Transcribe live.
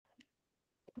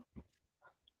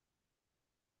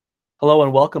Hello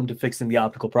and welcome to Fixing the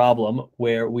Optical Problem,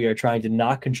 where we are trying to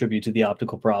not contribute to the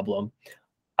optical problem.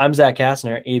 I'm Zach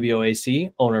Kastner,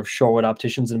 ABOAC, owner of Shorewood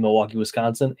Opticians in Milwaukee,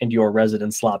 Wisconsin, and your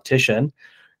resident sloptician,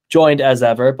 joined as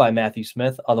ever by Matthew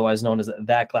Smith, otherwise known as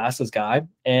That Glasses Guy,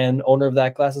 and owner of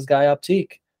That Glasses Guy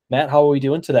Optique. Matt, how are we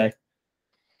doing today?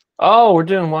 Oh, we're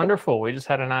doing wonderful. We just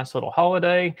had a nice little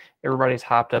holiday. Everybody's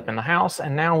hopped up in the house,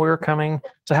 and now we're coming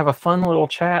to have a fun little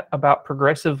chat about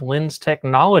progressive lens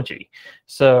technology.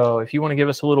 So if you want to give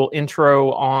us a little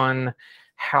intro on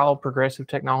how progressive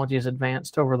technology has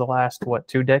advanced over the last,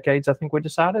 2 decades, I think we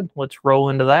decided. Let's roll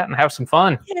into that and have some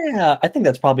fun. Yeah, I think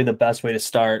that's probably the best way to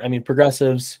start. I mean,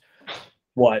 progressives,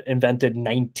 invented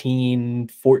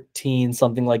 1914,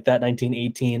 something like that,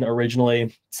 1918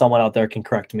 originally. Someone out there can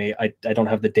correct me. I don't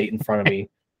have the date in front of me.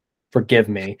 Forgive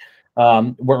me.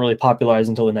 Weren't really popularized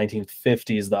until the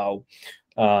 1950s, though.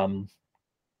 From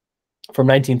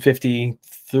 1950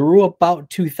 through about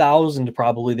 2000,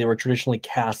 probably, they were traditionally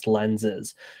cast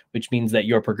lenses, which means that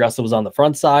your progressive was on the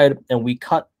front side, and we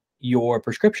cut your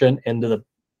prescription into the,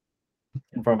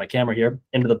 in front of my camera here,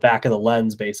 into the back of the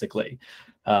lens, basically.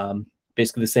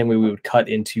 Basically the same way we would cut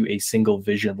into a single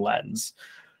vision lens.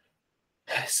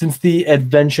 Since the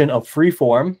invention of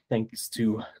freeform, thanks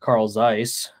to Carl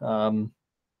Zeiss, a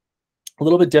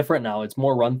little bit different now. It's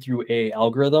more run through a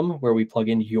algorithm where we plug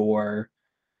in your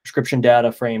prescription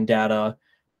data, frame data,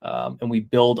 and we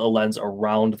build a lens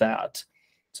around that.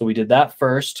 So we did that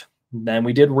first. Then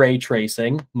we did ray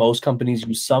tracing. Most companies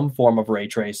use some form of ray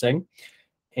tracing.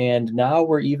 And now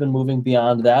we're even moving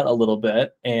beyond that a little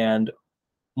bit. And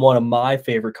one of my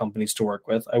favorite companies to work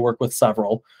with, I work with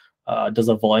several, does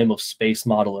a volume of space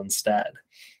model instead,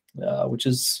 which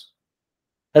has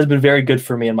been very good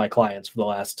for me and my clients for the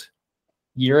last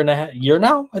year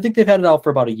now. I think they've had it out for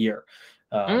about a year.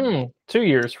 2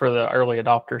 years for the early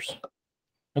adopters.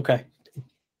 Okay.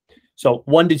 So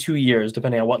 1 to 2 years,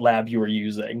 depending on what lab you were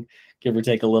using, give or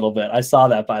take a little bit. I saw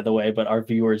that, by the way, but our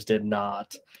viewers did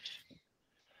not.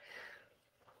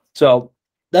 So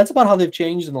that's about how they've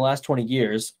changed in the last 20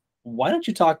 years. Why don't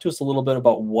you talk to us a little bit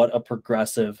about what a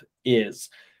progressive is?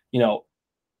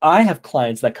 I have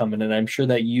clients that come in, and I'm sure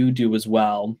that you do as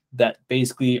well, that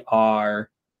basically are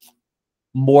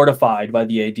mortified by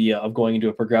the idea of going into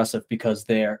a progressive because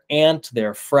their aunt,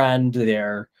 their friend,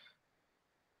 their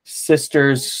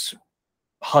sister's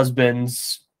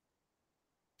husband's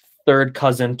third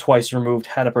cousin, twice removed,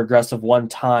 had a progressive one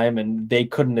time, and they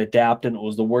couldn't adapt, and it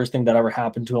was the worst thing that ever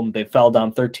happened to them. They fell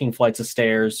down 13 flights of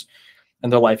stairs,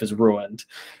 and their life is ruined.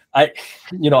 I'm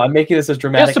making this as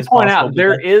dramatic Just to point out,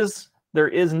 there is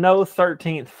is no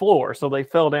 13th floor, so they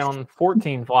fell down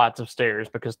 14 flights of stairs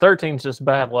because 13 is just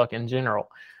bad luck in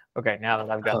general. Okay, now that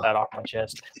I've got that off my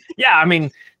chest. Yeah, I mean,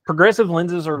 progressive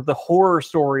lenses are the horror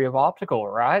story of optical,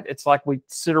 right? It's like we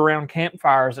sit around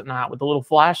campfires at night with a little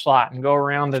flashlight and go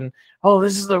around and, oh,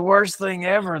 this is the worst thing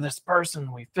ever. This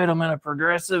person, we fit them in a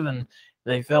progressive and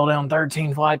they fell down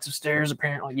 13 flights of stairs,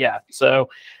 apparently. Yeah, so,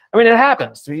 I mean, it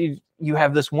happens. You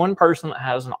have this one person that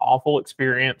has an awful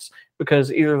experience because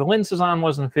either the lens design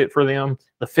wasn't fit for them,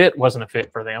 the fit wasn't a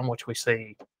fit for them, which we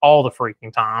see all the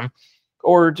freaking time,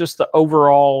 or just the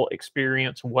overall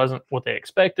experience wasn't what they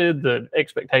expected. The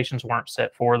expectations weren't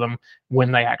set for them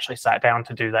when they actually sat down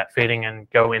to do that fitting and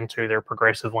go into their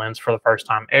progressive lens for the first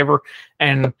time ever.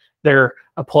 And they're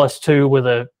a +2 with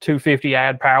a 250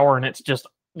 ad power, and it's just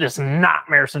this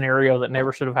nightmare scenario that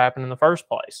never should have happened in the first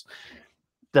place.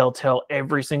 They'll tell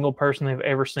every single person they've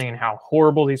ever seen how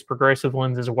horrible these progressive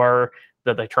lenses were,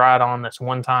 that they tried on this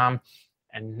one time.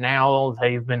 And now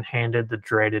they've been handed the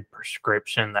dreaded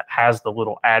prescription that has the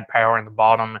little ad power in the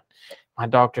bottom. My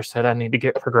doctor said I need to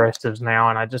get progressives now,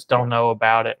 and I just don't know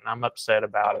about it, and I'm upset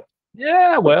about it.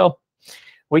 Yeah, well,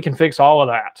 we can fix all of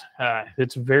that.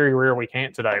 It's very rare we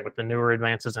can't today with the newer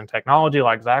advances in technology,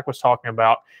 like Zach was talking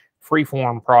about.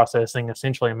 Freeform processing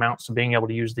essentially amounts to being able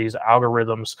to use these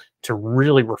algorithms to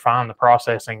really refine the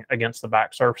processing against the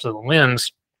back surface of the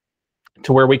lens,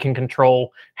 to where we can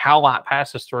control how light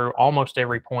passes through almost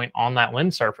every point on that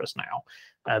lens surface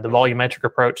now. The volumetric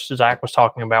approach Zach was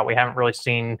talking about, we haven't really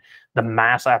seen the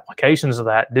mass applications of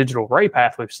that digital ray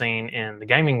path we've seen in the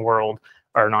gaming world,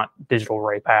 or not digital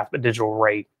ray path, but digital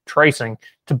ray tracing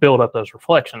to build up those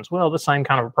reflections. Well, the same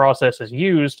kind of a process is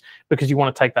used because you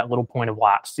want to take that little point of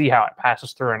light, see how it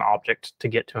passes through an object to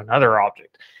get to another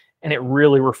object. And it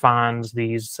really refines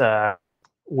these,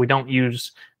 we don't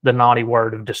use the naughty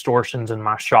word of distortions in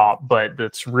my shop, but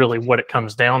that's really what it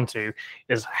comes down to,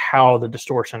 is how the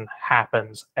distortion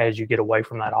happens as you get away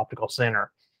from that optical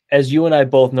center. As you and I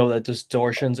both know, that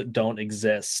distortions don't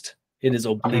exist. It is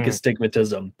oblique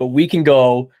astigmatism. But we can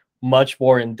go much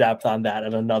more in depth on that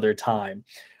at another time.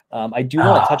 I do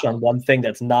want to touch on one thing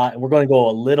that's not, and we're going to go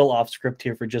a little off script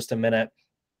here for just a minute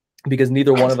because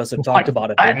neither one of us have talked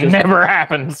about it. That never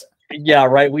happens. Yeah,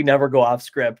 right. We never go off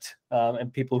script.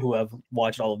 And people who have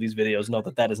watched all of these videos know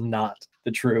that that is not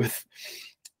the truth.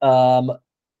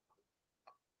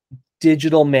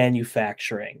 Digital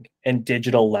manufacturing and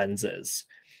digital lenses.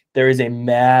 There is a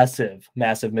massive,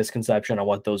 massive misconception on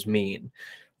what those mean.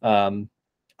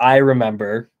 I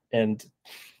remember, and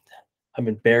I'm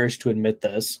embarrassed to admit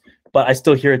this, but I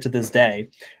still hear it to this day,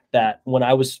 that when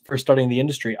I was first starting the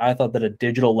industry, I thought that a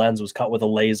digital lens was cut with a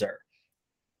laser.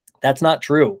 That's not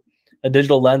true. A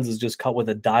digital lens is just cut with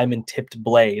a diamond tipped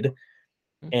blade,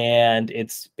 and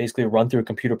it's basically run through a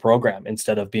computer program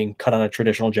instead of being cut on a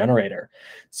traditional generator.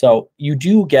 So you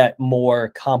do get more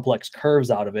complex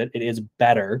curves out of it. It is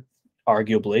better,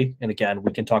 arguably. And again,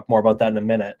 we can talk more about that in a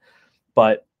minute,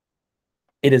 but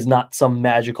it is not some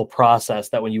magical process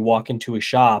that when you walk into a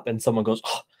shop and someone goes,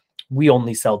 oh, we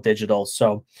only sell digital,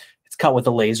 so it's cut with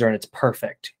a laser and it's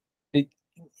perfect.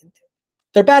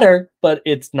 They're better, but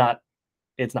it's not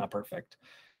perfect.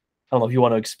 I don't know if you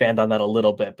want to expand on that a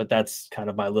little bit, but that's kind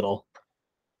of my little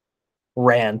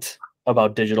rant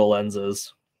about digital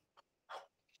lenses.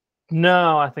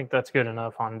 No, I think that's good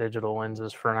enough on digital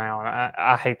lenses for now.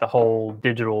 I hate the whole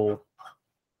digital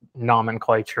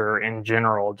nomenclature in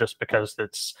general just because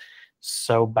it's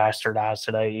so bastardized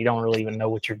today. You don't really even know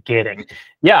what you're getting.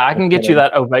 Yeah, I can get you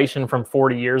that Ovation from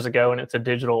 40 years ago and it's a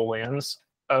digital lens.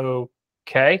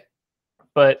 Okay.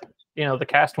 But, you know, the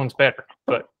cast one's better,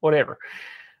 but whatever.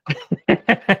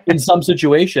 In some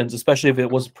situations, especially if it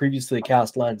was previously a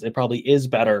cast lens, it probably is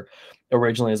better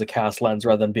originally as a cast lens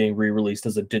rather than being re-released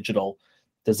as a digital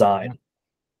design.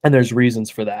 And there's reasons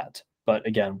for that. But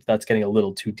again, that's getting a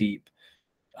little too deep.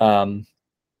 Tying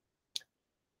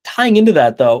into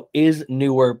that, though, is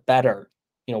newer better?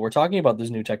 You know, we're talking about this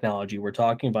new technology. We're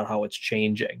talking about how it's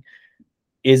changing.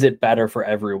 Is it better for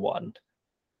everyone?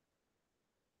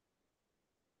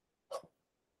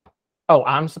 Oh,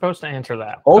 I'm supposed to answer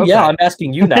that. Oh, okay. Yeah, I'm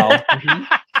asking you now.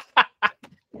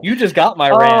 You just got my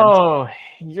rant. Oh,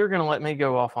 you're going to let me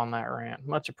go off on that rant.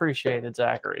 Much appreciated,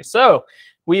 Zachary. So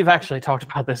we've actually talked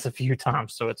about this a few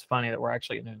times, so it's funny that we're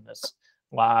actually doing this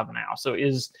live now. So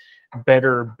is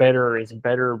better, is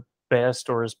better best,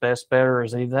 or is best better?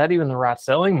 Is that even the right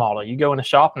selling model? You go in a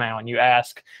shop now and you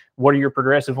ask, what are your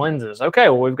progressive lenses? Okay,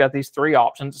 well, we've got these three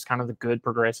options. It's kind of the good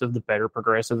progressive, the better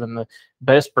progressive, and the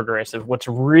best progressive. What's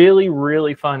really,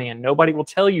 really funny, and nobody will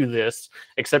tell you this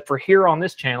except for here on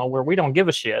this channel where we don't give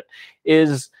a shit,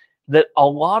 is that a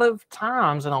lot of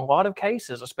times in a lot of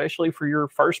cases, especially for your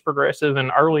first progressive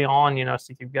and early on, you know,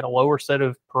 so you've got a lower set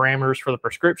of parameters for the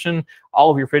prescription,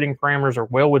 all of your fitting parameters are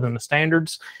well within the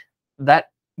standards,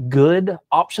 that good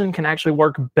option can actually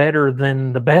work better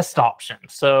than the best option.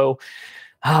 So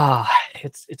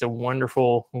it's a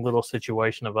wonderful little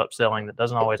situation of upselling that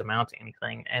doesn't always amount to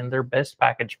anything, and their best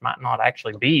package might not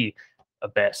actually be a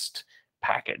best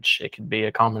package. It could be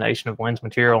a combination of lens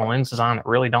material and lens design that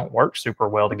really don't work super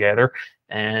well together,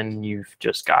 and you've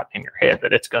just got in your head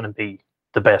that it's going to be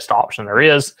the best option there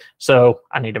is, so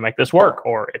I need to make this work,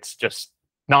 or it's just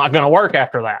not going to work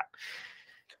after that.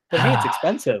 But hey, it's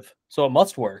expensive, so it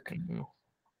must work.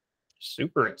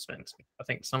 Super expensive. I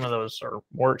think some of those are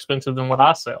more expensive than what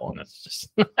I sell, and it's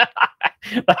just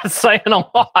that's saying a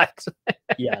lot.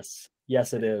 Yes,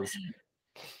 it is.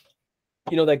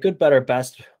 You know, that good, better,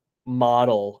 best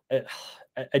model,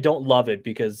 I don't love it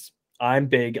because I'm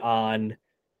big on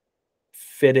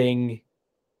fitting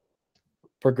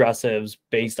progressives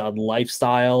based on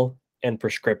lifestyle and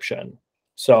prescription.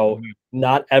 So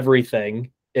not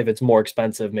everything, if it's more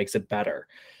expensive, makes it better.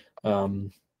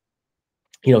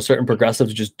 You know, certain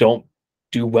progressives just don't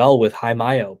do well with high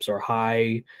myopes or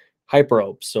high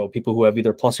hyperopes. So people who have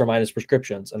either plus or minus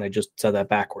prescriptions, and I just said that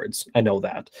backwards. I know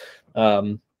that.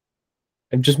 I'm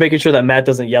just making sure that Matt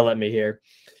doesn't yell at me here.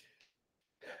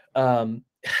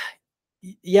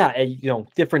 Yeah, and, you know,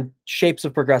 different shapes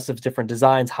of progressives, different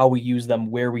designs, how we use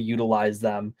them, where we utilize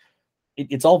them.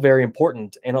 It's all very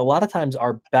important. And a lot of times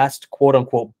our best, quote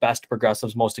unquote, best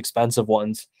progressives, most expensive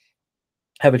ones,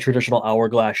 have a traditional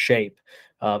hourglass shape,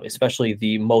 especially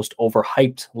the most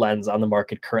overhyped lens on the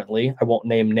market currently. I won't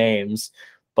name names,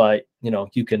 but you know,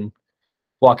 you can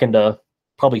walk into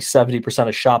probably 70%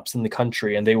 of shops in the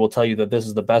country and they will tell you that this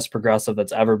is the best progressive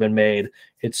that's ever been made.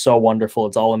 It's so wonderful.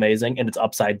 It's all amazing. And it's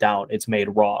upside down. It's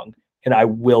made wrong. And I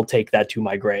will take that to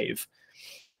my grave.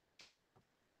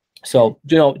 So,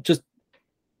 you know, just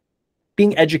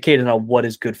being educated on what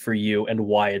is good for you and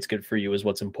why it's good for you is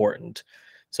what's important.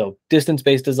 So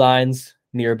distance-based designs,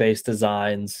 near-based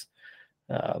designs,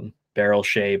 barrel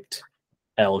shaped,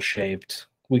 L shaped.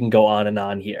 We can go on and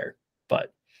on here,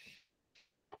 but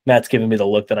Matt's giving me the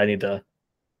look that I need to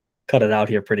cut it out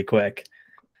here pretty quick.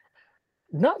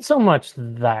 Not so much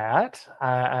that.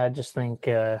 I just think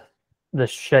the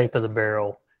shape of the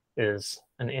barrel is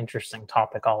an interesting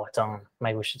topic all its own.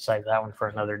 Maybe we should save that one for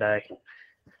another day.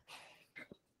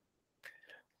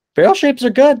 Barrel shapes are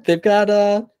good. They've got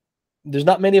there's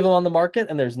not many of them on the market,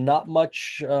 and there's not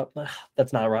much.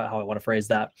 That's not right how I want to phrase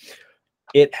that.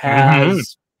 It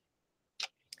has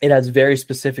very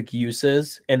specific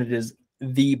uses, and it is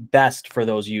the best for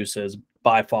those uses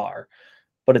by far.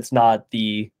 But it's not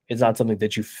something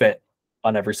that you fit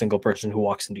on every single person who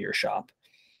walks into your shop.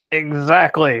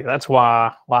 Exactly. That's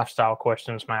why lifestyle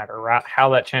questions matter, right? How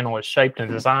that channel is shaped and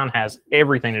designed has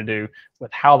everything to do with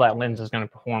how that lens is going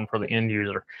to perform for the end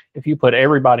user. If you put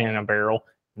everybody in a barrel,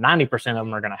 90% of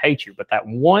them are going to hate you. But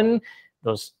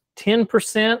those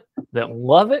 10% that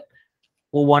love it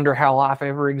will wonder how life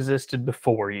ever existed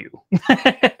before you.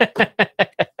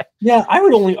 Yeah, I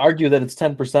would only argue that it's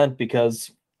 10%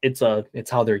 because it's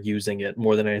how they're using it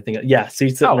more than anything. Yeah, see,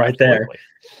 sitting right there.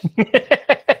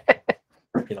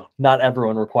 Not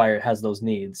everyone has those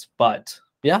needs, but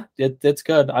yeah, it's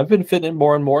good. I've been fitting it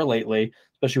more and more lately,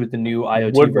 especially with the new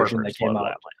IoT version that came out.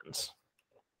 That lens.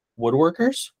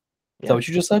 Woodworkers? Is that what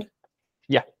you just said?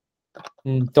 Yeah.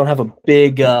 Don't have a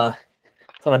big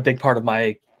it's not a big part of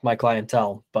my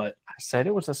clientele, but I said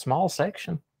it was a small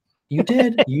section. You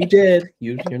did.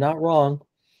 You're not wrong.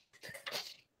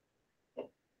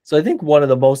 So I think one of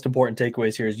the most important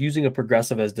takeaways here is using a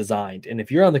progressive as designed. And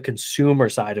if you're on the consumer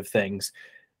side of things,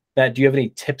 Matt, do you have any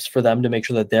tips for them to make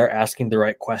sure that they're asking the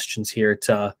right questions here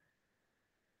to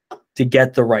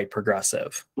get the right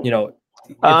progressive? If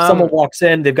someone walks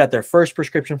in, they've got their first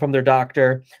prescription from their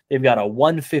doctor, they've got a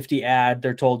 150 ad,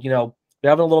 they're told, they're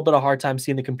having a little bit of a hard time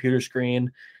seeing the computer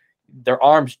screen. Their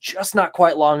arm's just not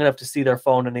quite long enough to see their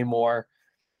phone anymore.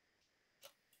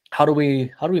 How do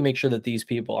we make sure that these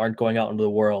people aren't going out into the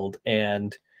world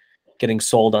and getting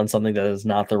sold on something that is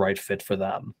not the right fit for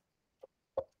them?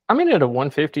 I mean, at a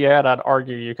 150 ad, I'd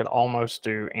argue you could almost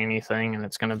do anything and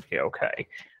it's going to be okay.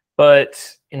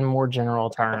 But in more general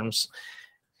terms,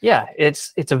 yeah,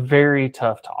 it's a very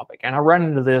tough topic. And I run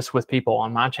into this with people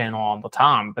on my channel all the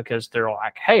time because they're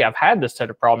like, hey, I've had this set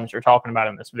of problems you're talking about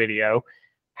in this video.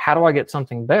 How do I get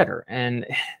something better? And,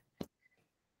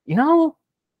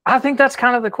 I think that's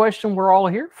kind of the question we're all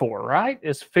here for, right?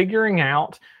 Is figuring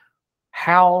out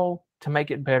how to make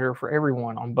it better for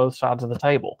everyone on both sides of the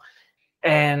table.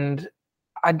 And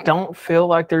I don't feel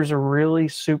like there's a really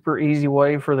super easy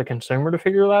way for the consumer to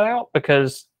figure that out,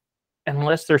 because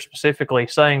unless they're specifically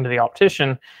saying to the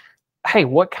optician, hey,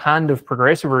 what kind of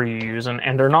progressive are you using?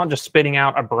 And they're not just spitting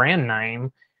out a brand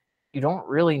name, you don't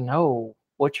really know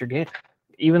what you're getting.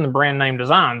 Even the brand name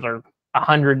designs are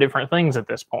 100 different things at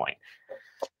this point.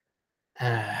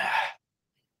 I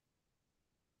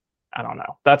don't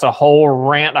know. That's a whole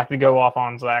rant I could go off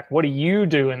on, Zach. What do you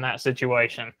do in that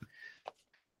situation?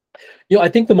 I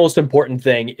think the most important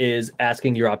thing is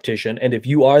asking your optician. And if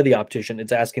you are the optician,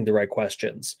 it's asking the right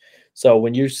questions. So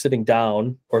when you're sitting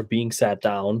down or being sat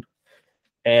down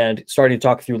and starting to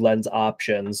talk through lens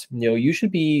options, you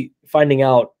should be finding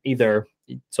out either.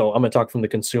 So I'm going to talk from the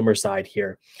consumer side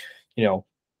here.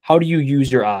 How do you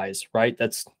use your eyes, right?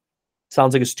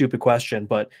 Sounds like a stupid question,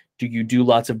 but do you do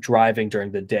lots of driving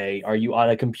during the day? Are you on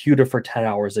a computer for 10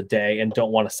 hours a day and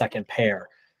don't want a second pair?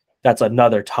 That's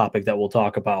another topic that we'll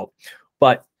talk about.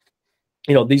 But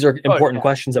these are important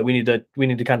questions that we need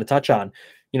to kind of touch on.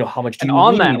 How much do you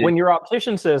on that, when your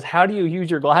optician says, how do you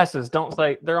use your glasses? Don't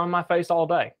say they're on my face all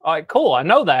day. All right, cool. I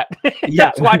know that.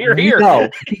 That's why you're here.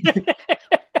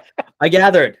 I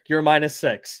gathered you're a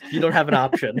 -6. You don't have an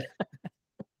option.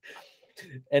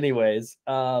 Anyways,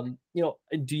 do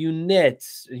you knit?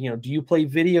 Do you play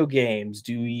video games?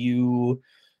 Are you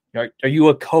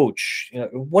a coach?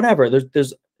 Whatever.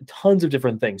 There's tons of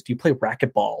different things. Do you play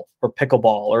racquetball or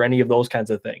pickleball or any of those kinds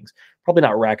of things? Probably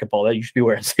not racquetball. That you should be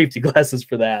wearing safety glasses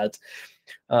for that.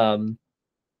 And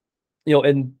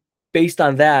based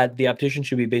on that, the optician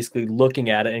should be basically looking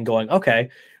at it and going, okay,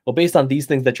 well, based on these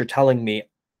things that you're telling me,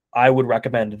 I would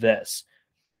recommend this.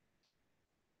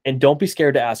 And don't be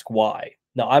scared to ask why.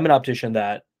 Now, I'm an optician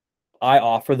that I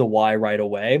offer the why right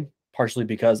away, partially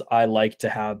because I like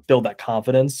to build that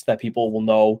confidence that people will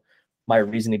know my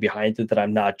reasoning behind it, that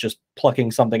I'm not just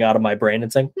plucking something out of my brain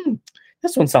and saying,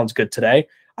 this one sounds good today.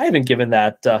 I haven't given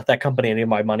that company any of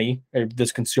my money, or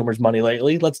this consumer's money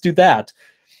lately. Let's do that.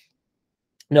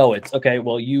 No, it's okay.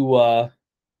 Well, you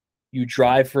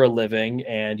drive for a living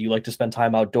and you like to spend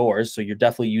time outdoors, so you're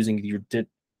definitely using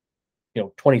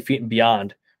 20 feet and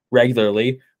beyond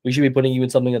regularly, we should be putting you in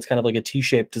something that's kind of like a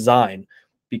T-shaped design,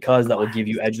 because that will give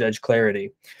you edge-to-edge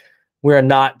clarity. We are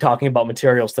not talking about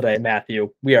materials today,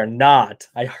 Matthew. We are not.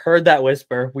 I heard that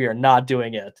whisper. We are not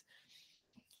doing it.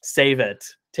 Save it.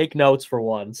 Take notes for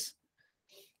once.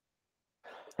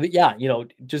 But yeah,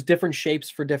 just different shapes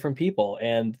for different people.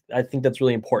 And I think that's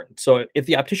really important. So if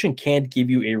the optician can't give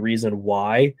you a reason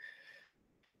why,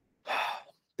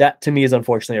 that to me is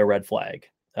unfortunately a red flag.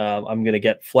 I'm going to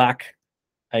get flack,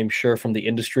 I'm sure, from the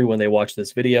industry when they watch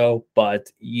this video, but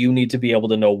you need to be able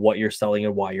to know what you're selling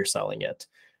and why you're selling it.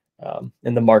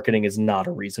 And the marketing is not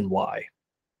a reason why.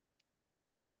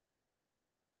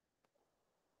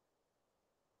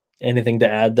 Anything to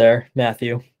add there,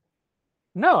 Matthew?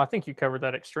 No, I think you covered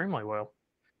that extremely well.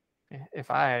 If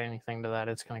I add anything to that,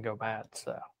 it's going to go bad.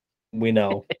 So we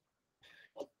know.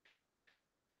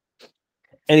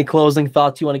 Any closing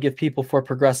thoughts you want to give people for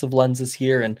progressive lenses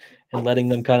here, and letting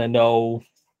them kind of know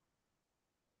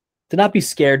to not be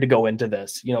scared to go into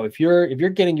this? If you're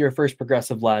getting your first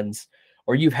progressive lens,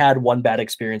 or you've had one bad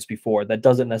experience before, that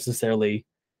doesn't necessarily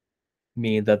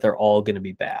mean that they're all going to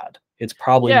be bad. It's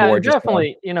probably more just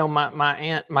definitely. My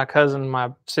aunt, my cousin,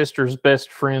 my sister's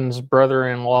best friend's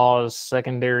brother-in-law's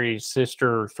secondary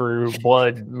sister through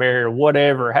blood, marriage,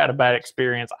 whatever, had a bad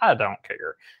experience. I don't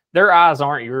care. Their eyes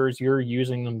aren't yours. You're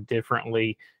using them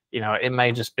differently. It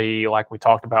may just be like we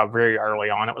talked about very early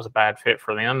on. It was a bad fit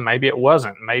for them. Maybe it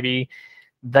wasn't. Maybe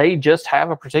they just have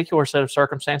a particular set of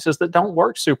circumstances that don't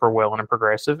work super well in a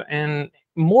progressive. And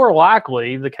more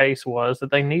likely the case was that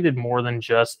they needed more than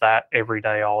just that every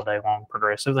day, all day long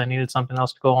progressive. They needed something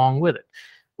else to go along with it,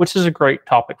 which is a great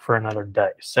topic for another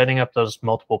day, setting up those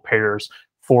multiple pairs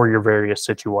for your various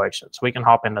situations. We can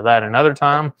hop into that another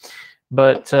time.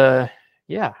 But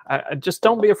yeah, I just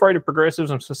don't be afraid of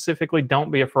progressives, and specifically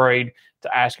don't be afraid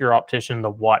to ask your optician the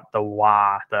what, the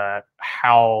why, the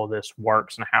how this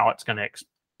works, and how it's going to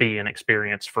be an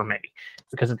experience for me.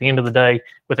 Because at the end of the day,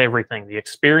 with everything, the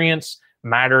experience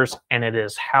matters, and it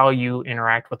is how you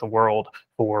interact with the world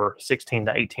for 16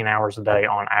 to 18 hours a day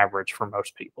on average for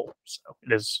most people. So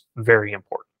it is very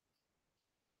important.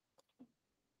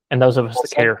 And those of us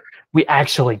that care, we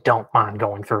actually don't mind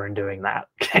going through and doing that.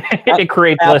 It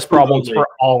creates less problems for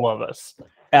all of us.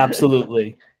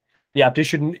 Absolutely. The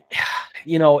optician,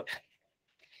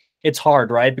 it's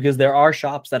hard, right? Because there are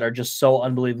shops that are just so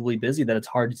unbelievably busy that it's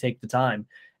hard to take the time.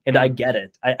 And I get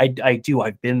it. I do.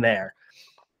 I've been there.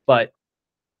 But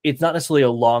it's not necessarily a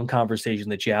long conversation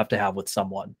that you have to have with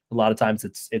someone. A lot of times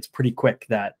it's pretty quick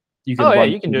that you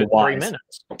can you can do it in 3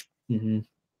 minutes. Mm-hmm.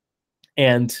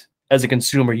 And as a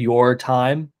consumer, your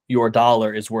time, your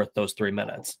dollar is worth those 3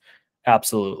 minutes.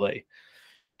 Absolutely.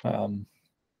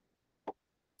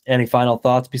 Any final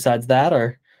thoughts besides that,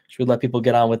 or should we let people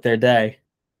get on with their day?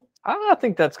 I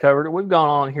think that's covered. We've gone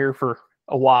on here for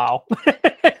a while.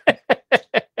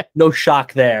 No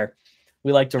shock there.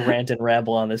 We like to rant and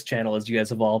ramble on this channel, as you guys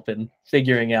have all been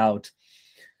figuring out.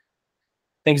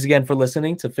 Thanks again for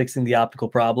listening to Fixing the Optical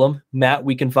Problem. Matt,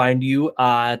 we can find you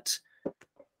at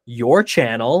your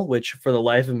channel, which for the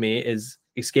life of me is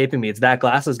escaping me. It's That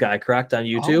Glasses Guy, correct, on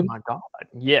YouTube? Oh my God.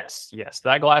 Yes.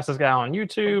 That Glasses Guy on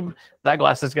YouTube, That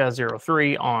Glasses Guy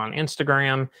 03 on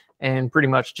Instagram, and pretty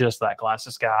much just That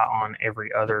Glasses Guy on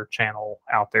every other channel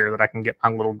out there that I can get my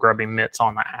little grubby mitts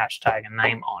on the hashtag and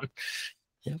name on.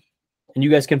 Yeah. And you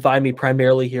guys can find me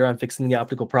primarily here on Fixing the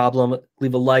Optical Problem.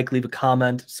 Leave a like, leave a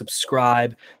comment,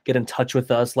 subscribe, get in touch with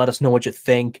us. Let us know what you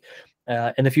think.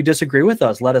 And if you disagree with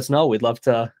us, let us know. We'd love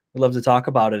to talk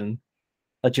about it and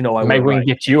let you know why. Maybe we can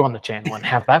get you on the channel and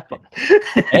have that fun.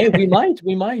 Hey,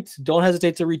 we might. Don't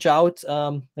hesitate to reach out.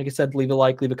 Like I said, leave a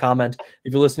like, leave a comment.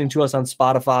 If you're listening to us on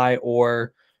Spotify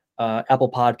or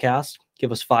Apple Podcasts,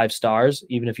 give us 5 stars.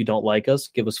 Even if you don't like us,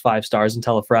 give us 5 stars and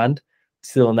tell a friend.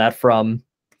 Stealing that from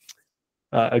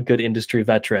a good industry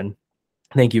veteran.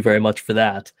 Thank you very much for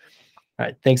that. All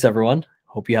right. Thanks, everyone.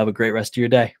 Hope you have a great rest of your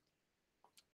day.